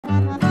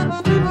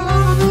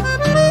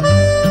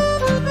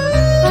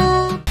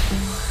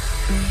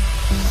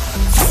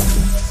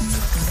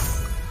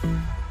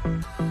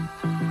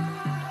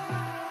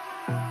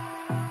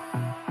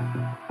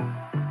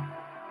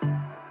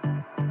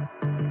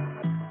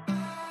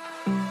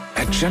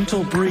A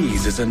gentle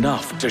breeze is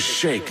enough to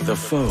shake the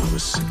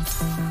foes.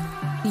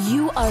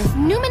 You are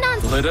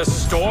Numenon. Let a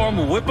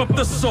storm whip up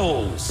the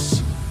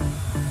souls.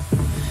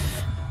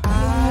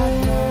 I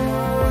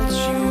know what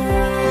you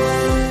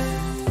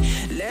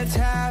want. Let's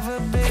have a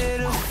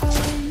bit of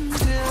fun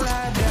till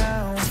I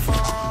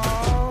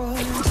downfall.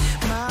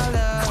 My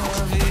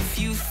love, if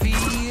you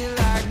feel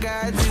like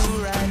I do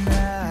right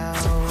now,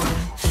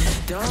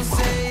 don't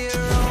say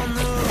you're on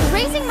the road.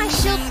 Raising my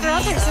shield for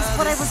others is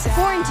what I was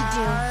born to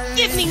do.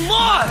 Give me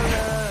more!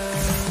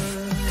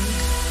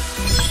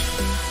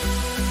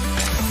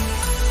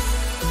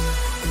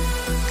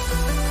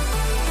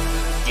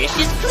 Dish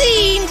is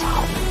cleaned!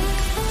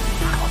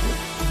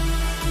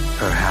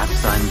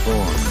 Perhaps I'm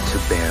born to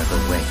bear the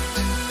weight.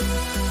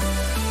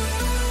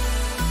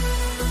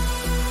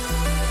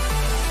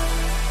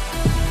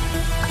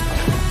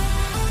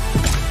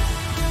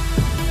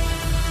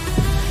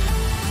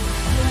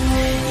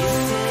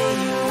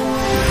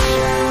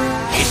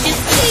 Dish is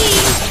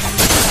cleaned!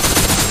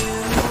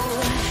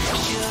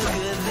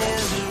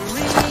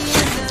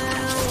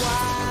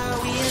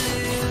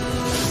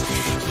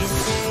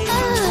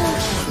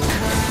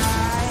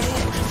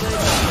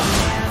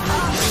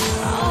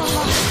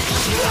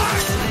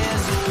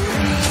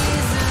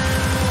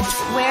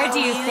 Where do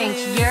you think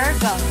you're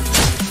going?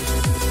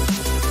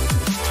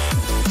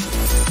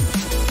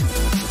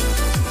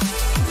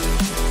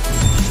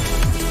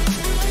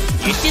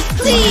 Dish is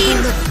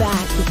cleaned! Look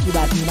back if you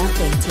have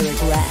nothing to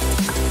regret.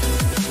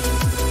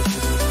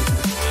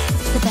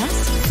 The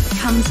best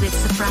comes with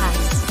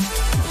surprise.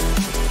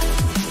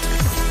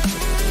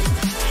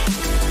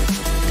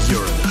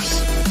 Uranus,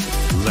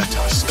 let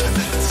us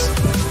commence.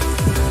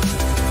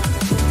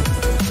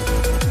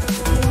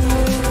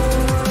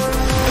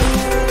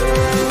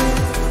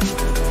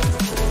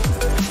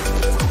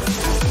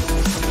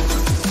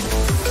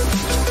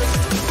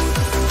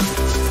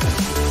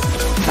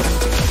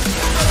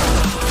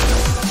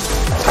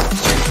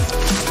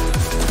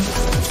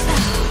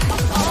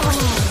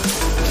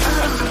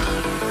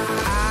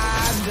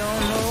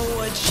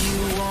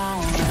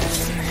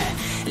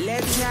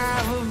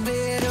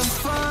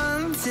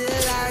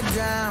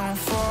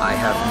 I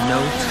have no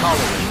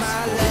tolerance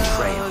for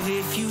betrayal.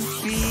 If you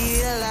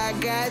feel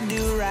like I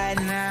do right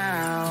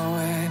now,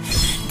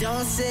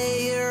 don't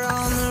say you're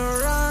on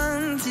the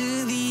run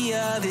to the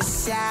other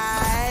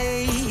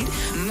side,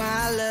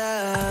 my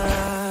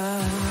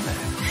love.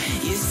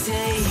 You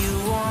say you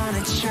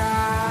wanna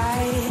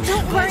try.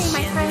 Don't worry,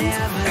 my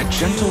friend. A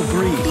gentle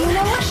breeze. Do you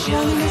know what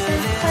loneliness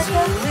is,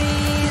 Pedro?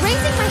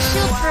 Raising my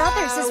shield for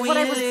others is what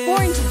I was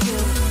born to do.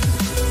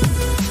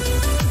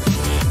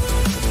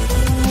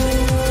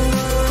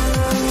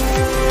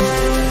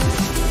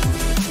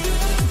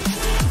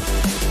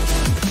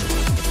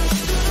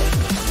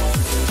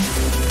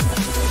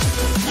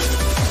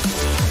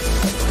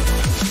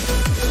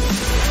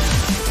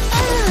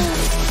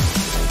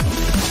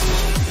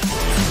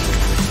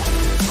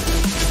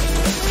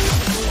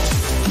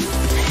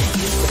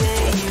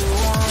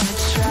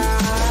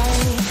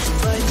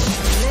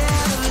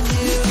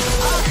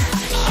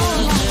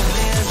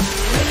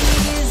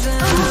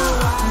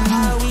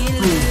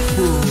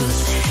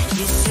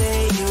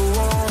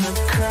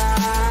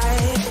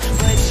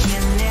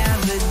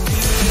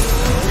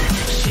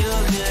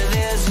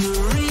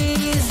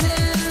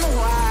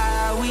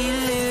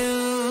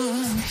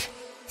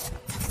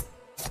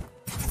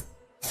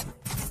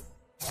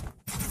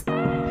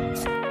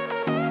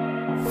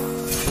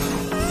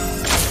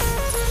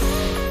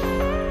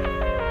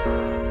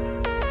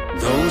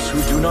 Those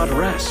who do not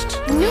rest.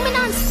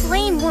 Numenon's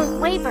flame won't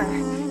waver,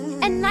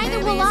 and neither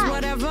will I.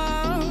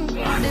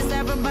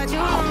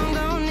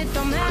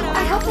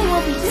 I hope they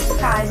won't be too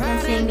surprised when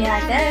seeing me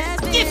like this.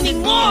 Give me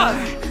more!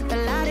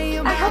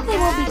 I hope they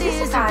won't be too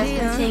surprised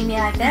when seeing me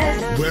like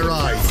this. Where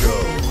I go,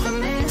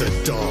 the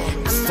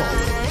dog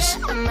follows.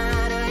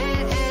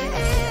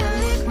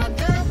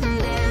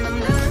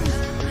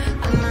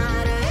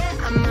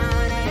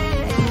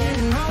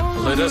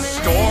 Let a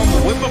storm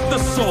whip up the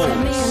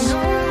souls.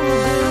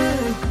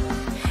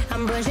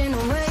 I'm brushing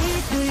away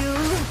to you,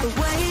 the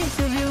weight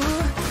of you,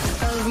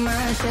 of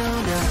my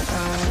shoulders.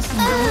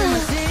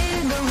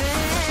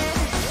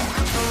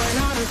 When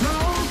all the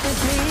smoke is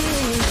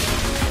clean,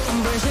 I'm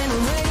brushing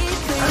away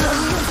to you,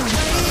 the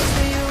weight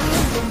of you,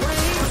 the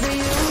weight of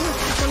you,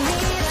 the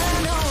need I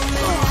know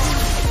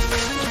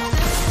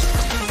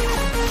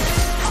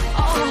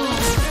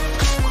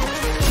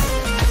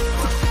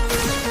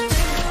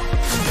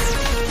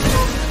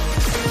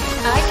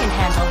I can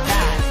handle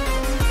that.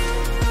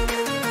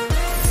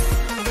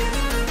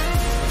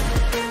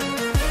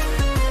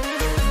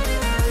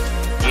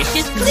 Dish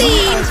is We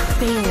clean! are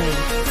failing,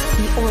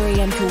 the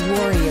Oriental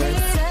warriors.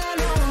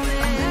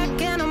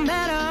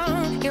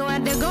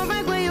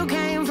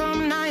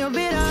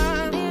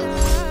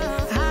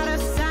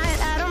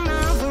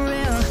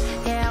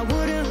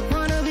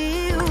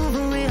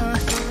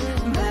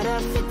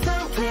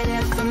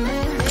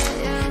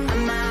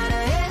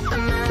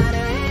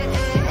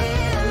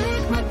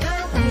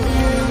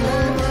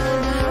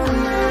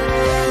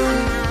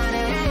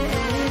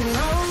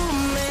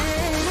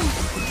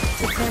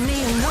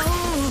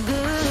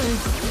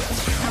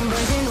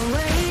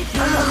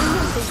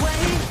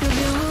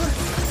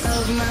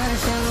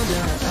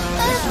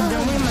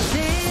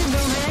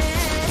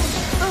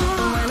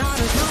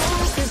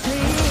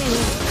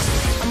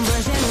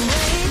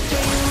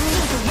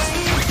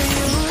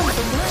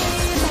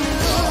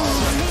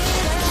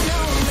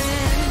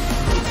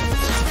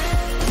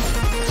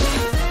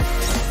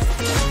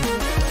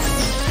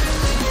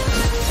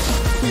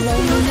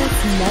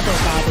 Loneliness never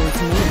bothers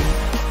me.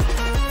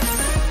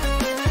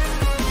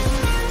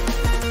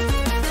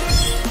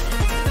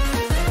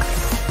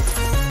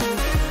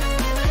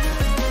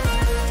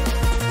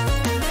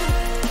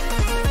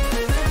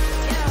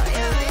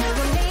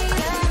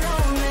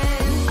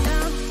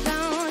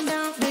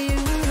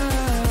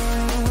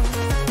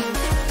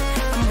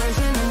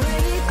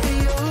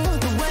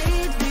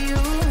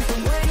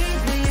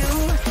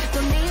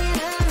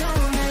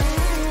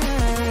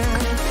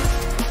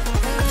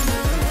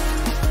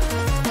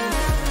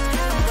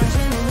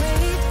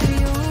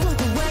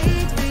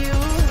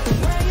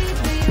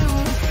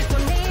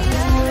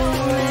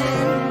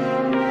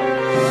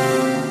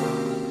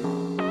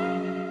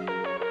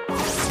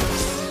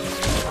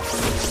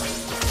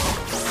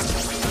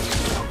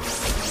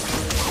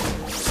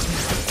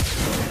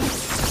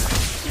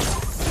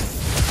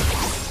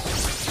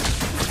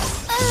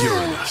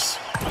 Uranus,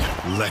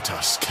 let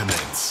us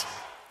commence.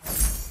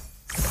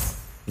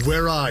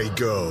 Where I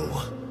go,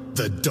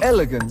 the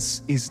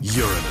Elegance is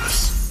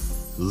Uranus,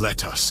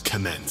 let us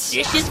commence.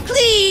 Dishes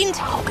cleaned!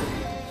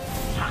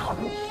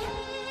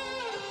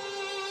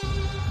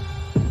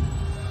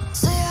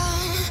 Say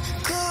I'm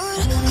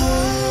good,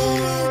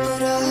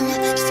 but I'm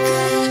just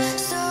getting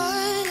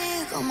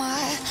started. Got my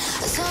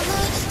eyes on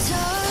the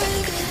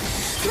target.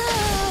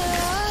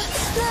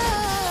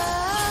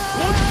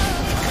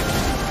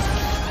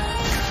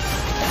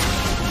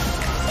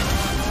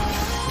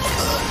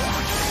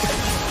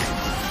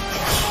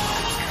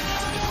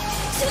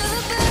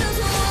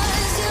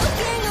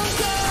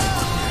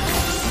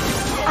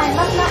 Anh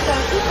bắt mắt đơn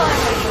thứ con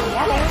người dùng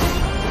giá đấy.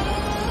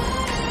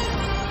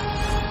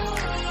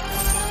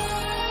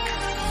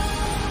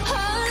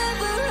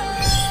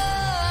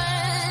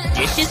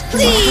 Dishes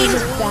cleaned!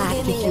 Look back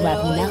if you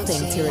have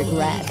nothing to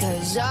regret.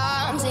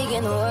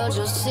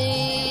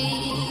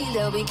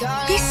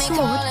 This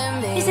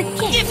sword is a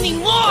gift. Give me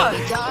more!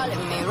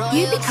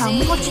 You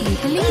become what you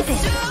believe in.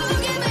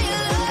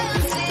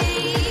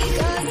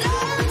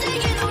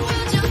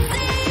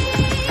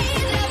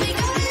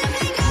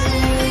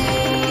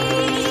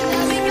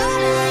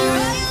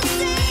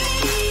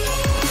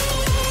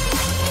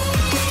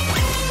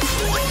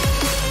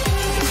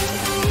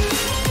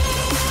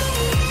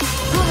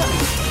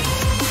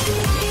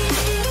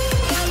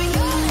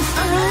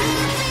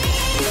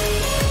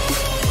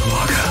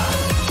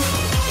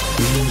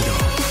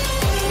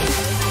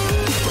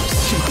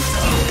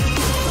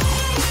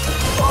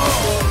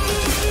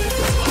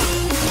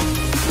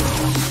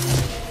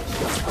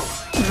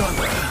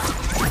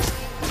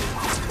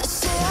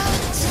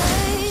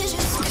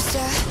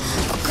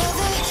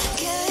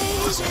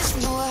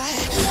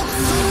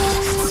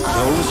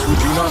 Those who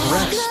do not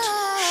rest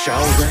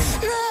shall reign.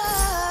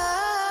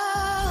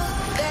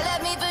 They let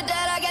me for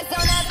dead, I guess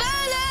I'll never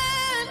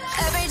learn.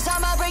 Every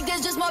time I break,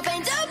 there's just more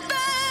pain to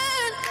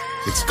burn.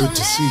 It's good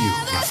to see you,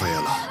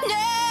 Rafaela.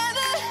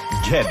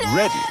 Get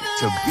ready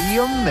to be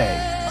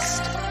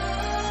amazed.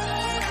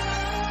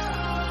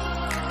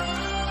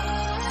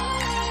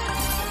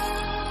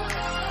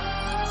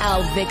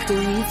 Our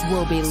victories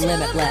will be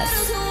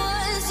limitless.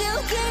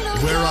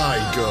 Where I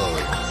go,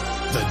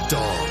 the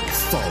dawn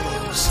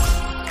follows.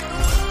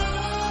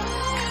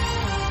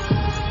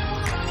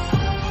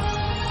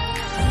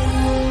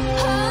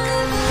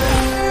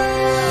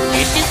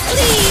 Dishes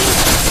cleaned!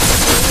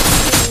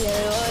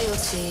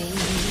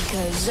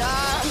 Cause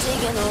I'm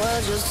taking the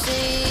world, you'll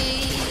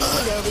see.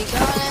 They'll be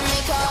calling me,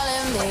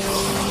 calling me.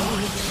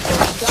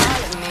 They'll be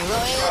calling me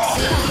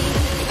royalty.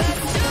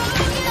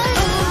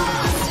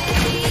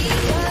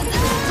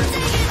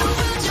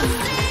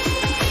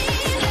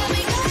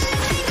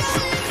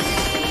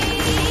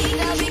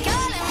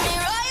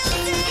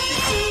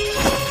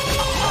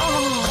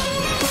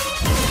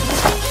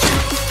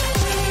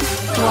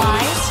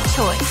 Wise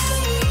choice.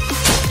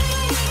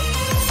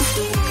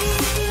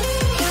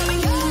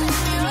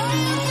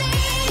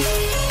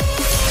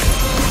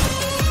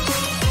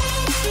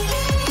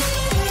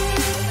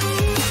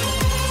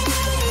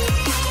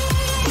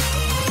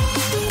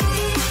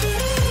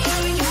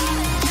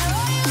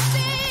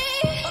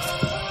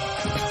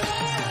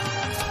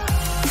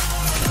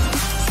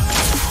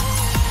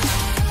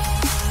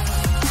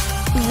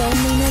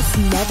 Loneliness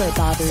never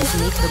bothers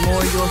me. The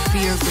more your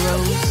fear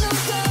grows,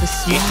 the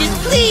dishes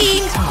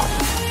cleaned!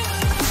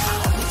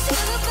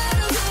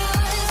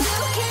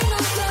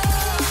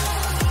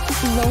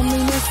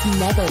 Loneliness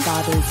never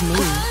bothers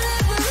me.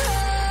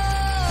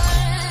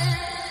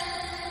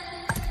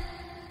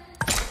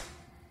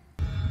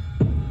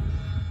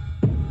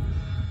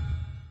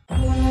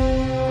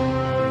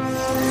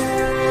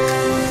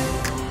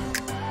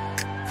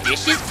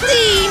 Dishes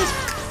cleaned!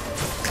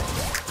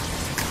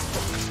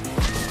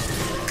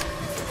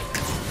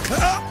 I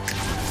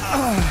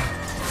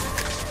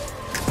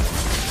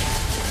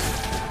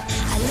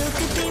look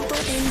at people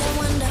and I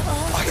wonder,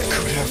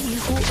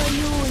 who are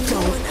you and you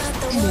are not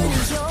the one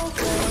in your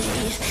way.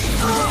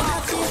 Then I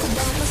think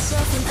about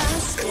myself and I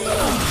say,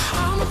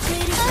 I'm a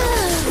pretty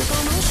girl,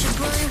 but I should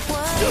burn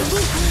white.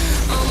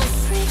 I'm a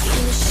freak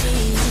in the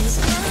sheets.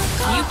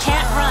 You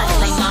can't run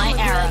from my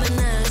arrow.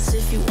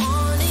 If you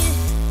want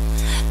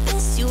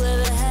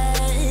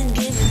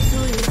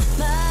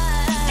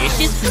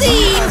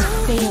clean!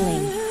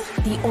 Failing.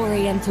 The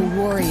Oriental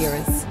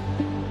Warriors.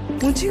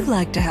 Would you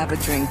like to have a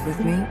drink with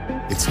me?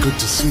 It's good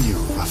to see you,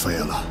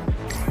 Rafaela.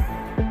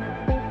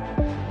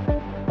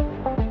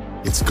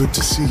 It's good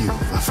to see you,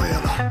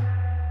 Rafaela.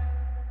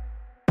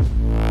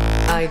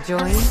 I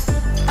join,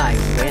 I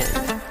win.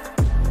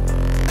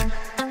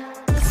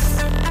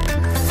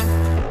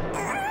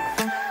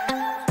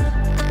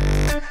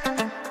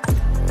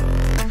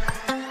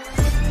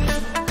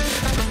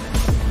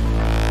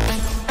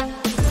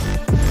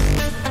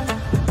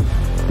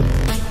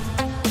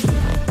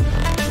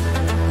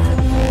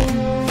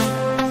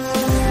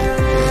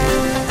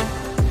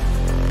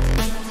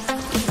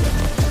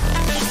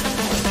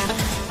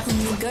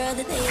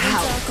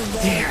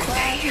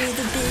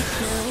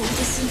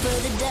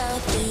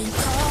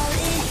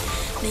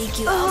 Make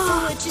you all for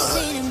what you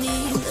say to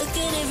me. Look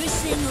at every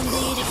single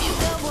beat. If you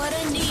got what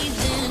I need,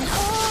 then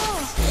I'll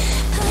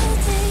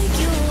take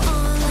you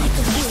on like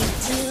a big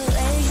deal.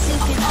 Eggs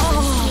if you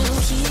know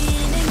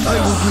heat and I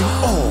will bring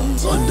all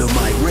under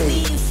my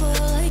reign.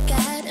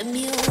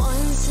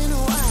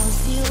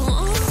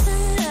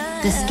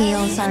 The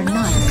scales are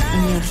not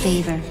in your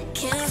favor.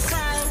 Can't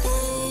fight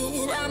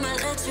it. I'ma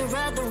let you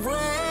ride the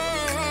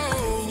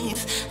wave.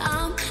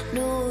 I'm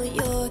New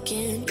York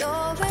and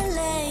you're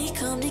LA.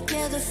 Come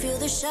together, feel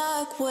the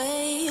shock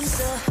waves.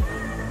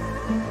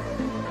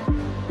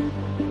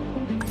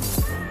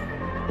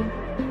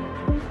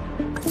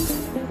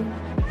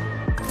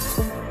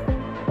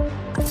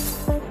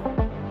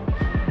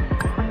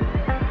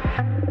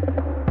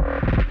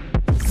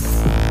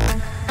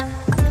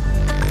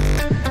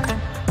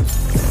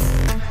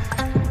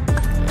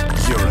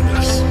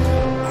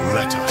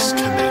 Let us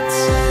commence.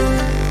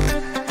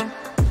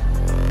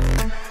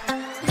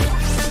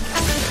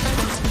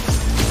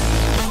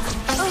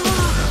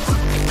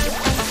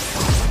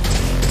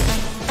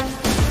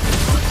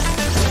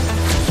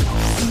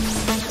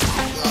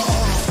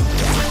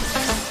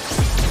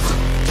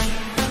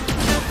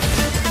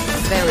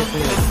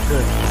 Therapy is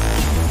good.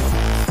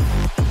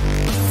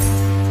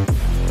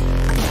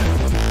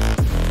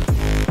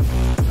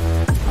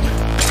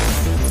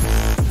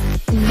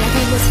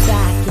 Never look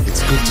back.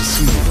 It's good to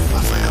see you,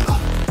 Rafaela.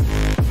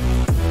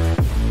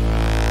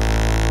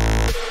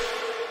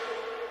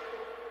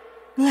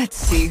 Let's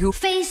see who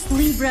Face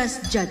Libra's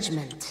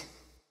judgment.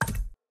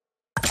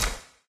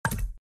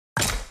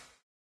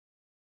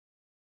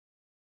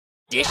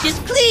 Dish is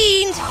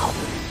cleaned!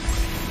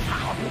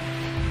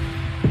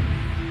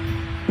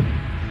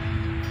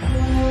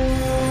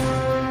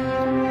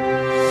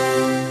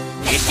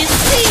 Dish is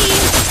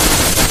cleaned!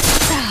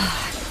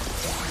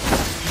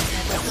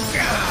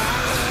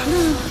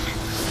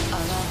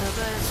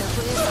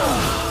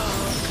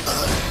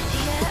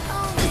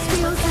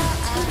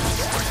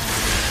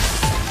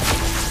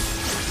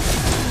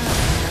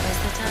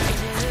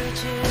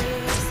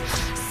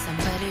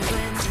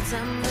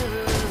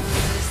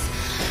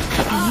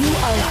 You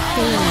are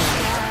failing.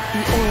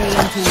 The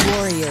Oriental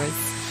Warriors.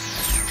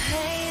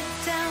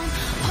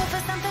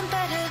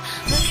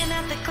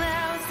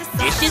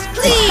 Dish is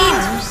cleaned!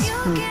 Tharz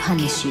will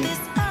punish you.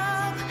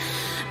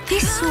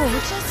 This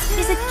sword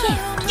is a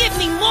gift. Give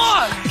me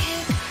more!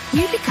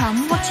 You become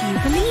what you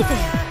believe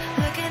in.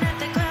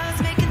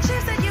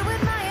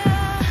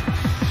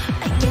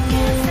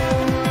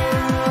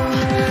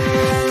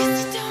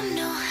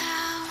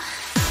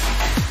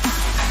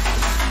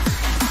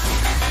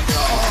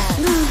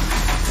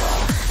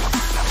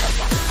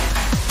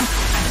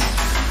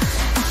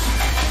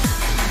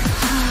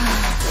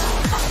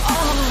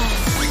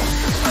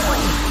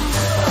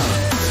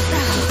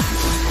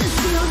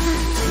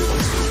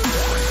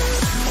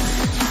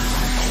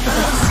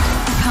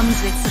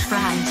 Comes with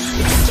surprise.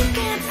 You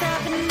can't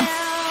stop it now.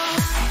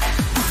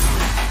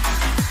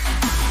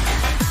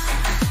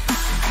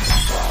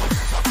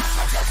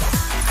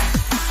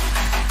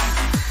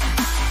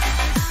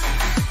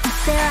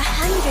 There are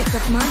hundreds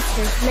of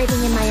monsters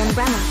living in my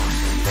umbrella.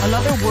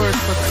 Another word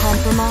for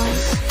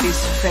compromise is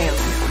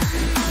failure.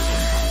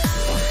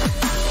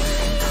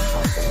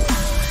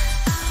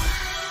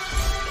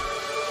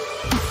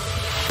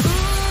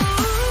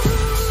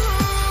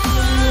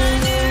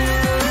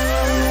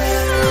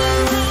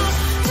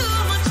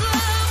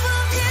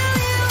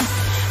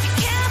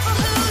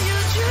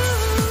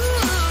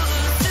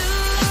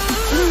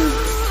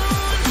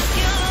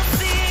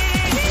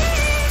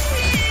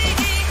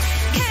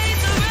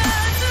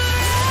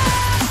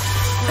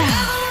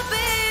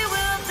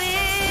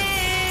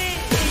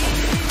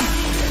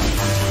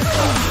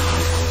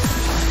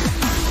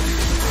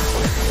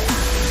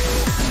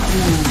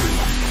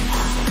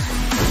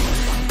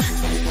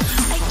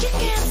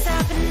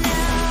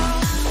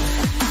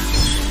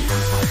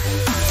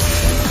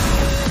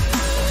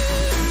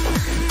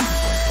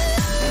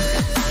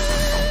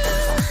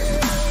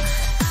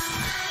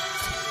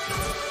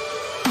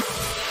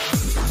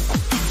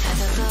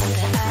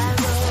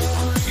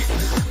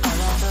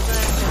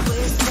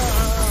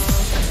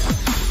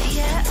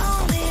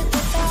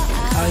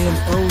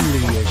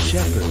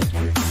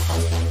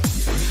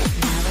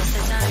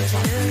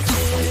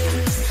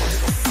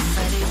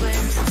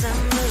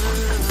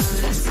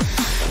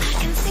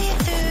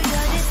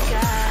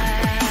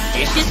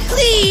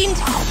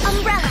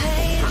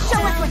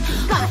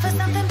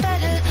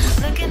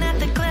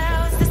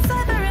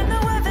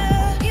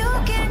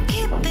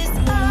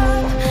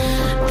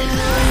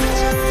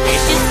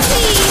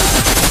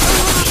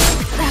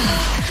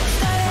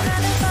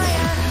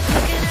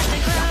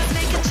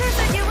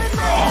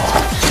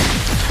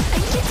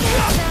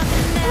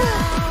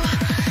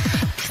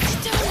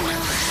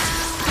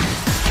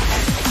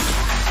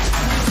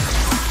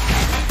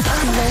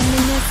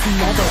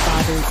 never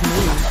bothers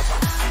me.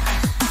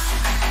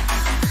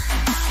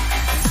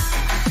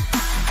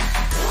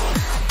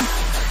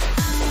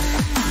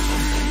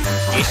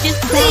 Dishes,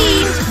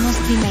 please!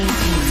 Must be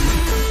maintained.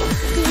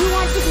 Do you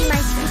want to be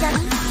my sweet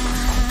dummy?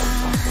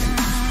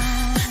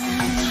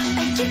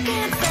 You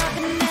can't stop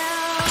it now.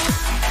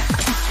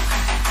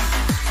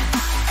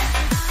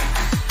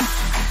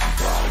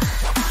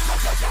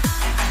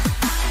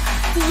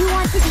 Do you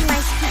want to be my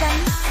sweet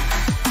dummy?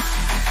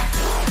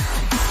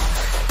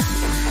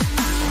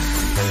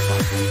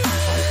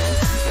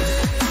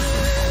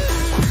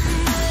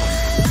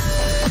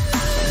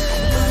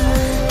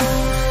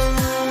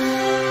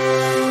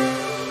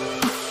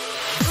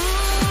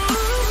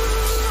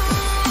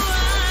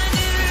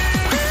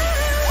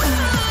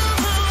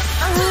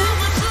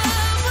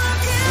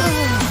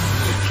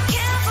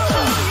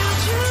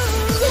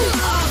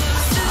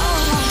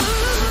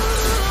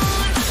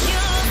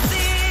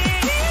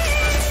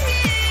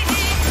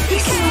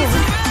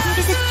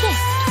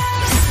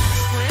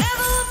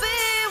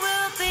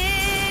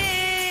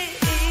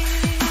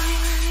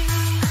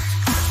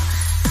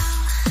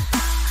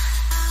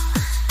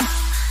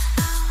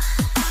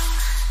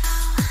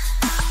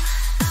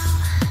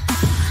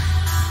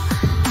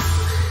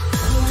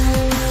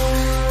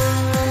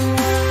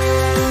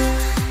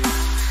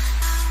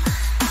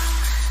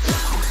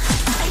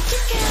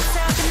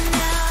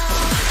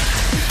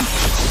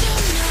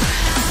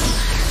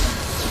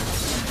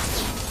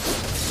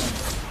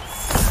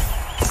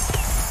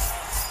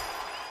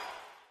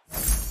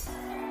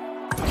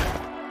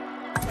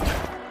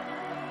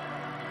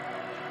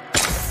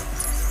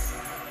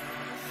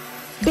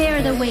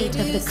 Bear the weight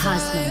of the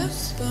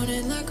cosmos.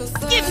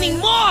 Give me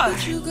more!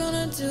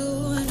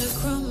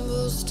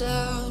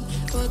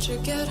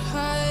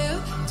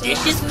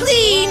 Dishes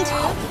cleaned!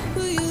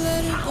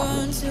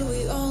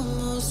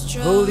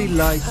 Holy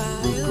light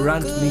will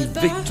grant me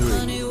victory.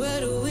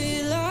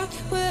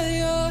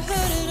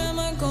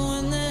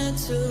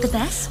 The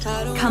best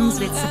comes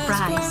with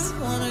surprise.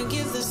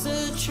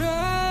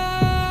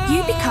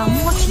 You become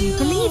what you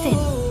believe in.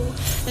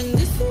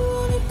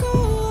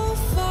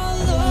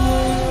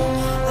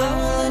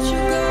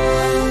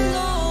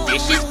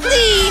 Dishes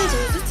cleaned!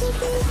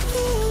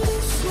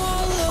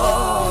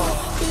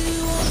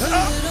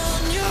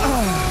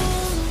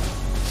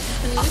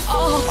 My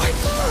kind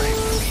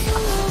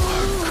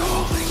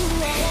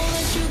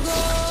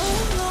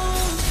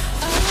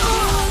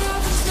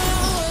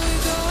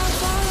people are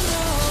calling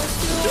me.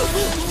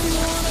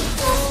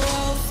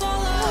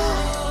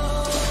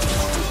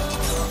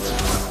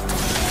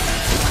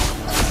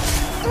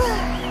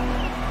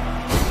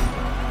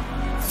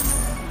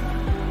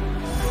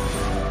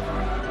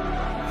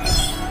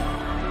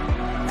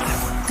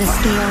 The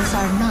scales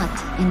are not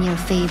in your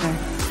favor.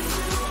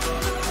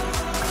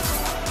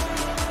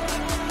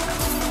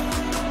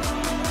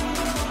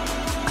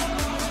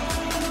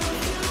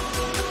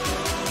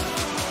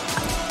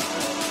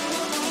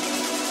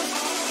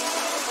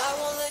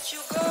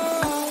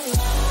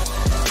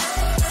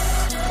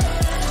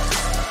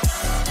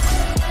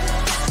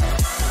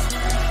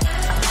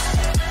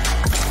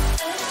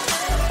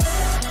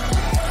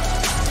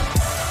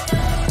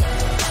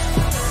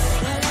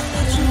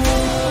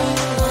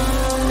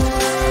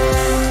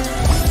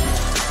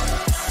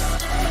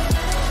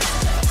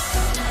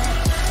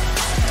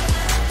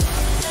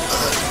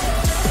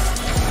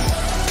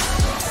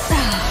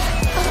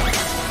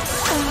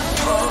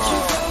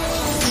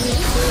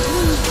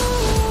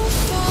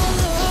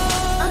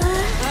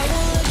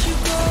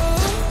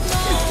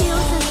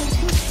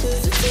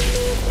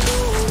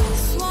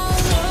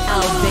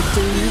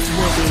 Victories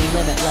will be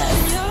limitless.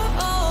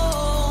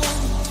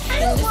 I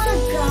don't want to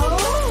go.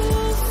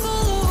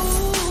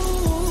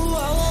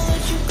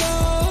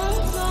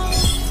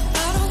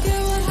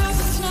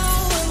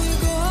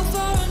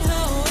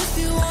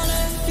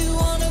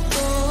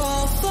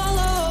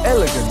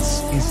 Elegance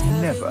is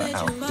never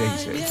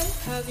outdated.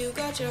 Have you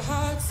got your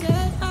heart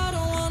set? I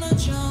don't wanna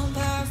jump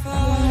half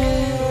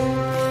away.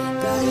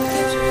 Gotta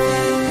get your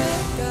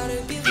feet, gotta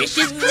give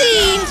Dishes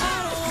cleaned!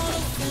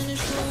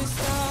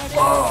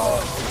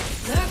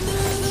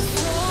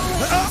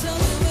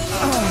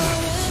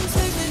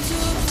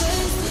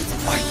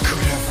 I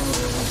could have.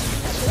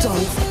 Don't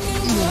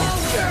move.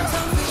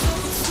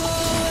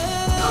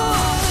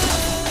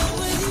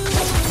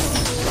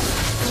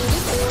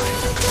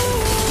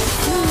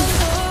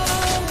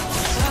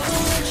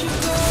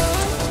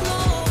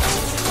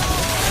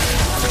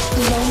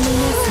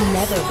 Loneliness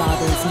never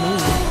bothers me.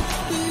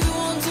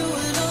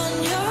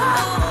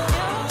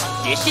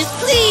 Dishes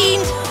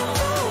cleaned!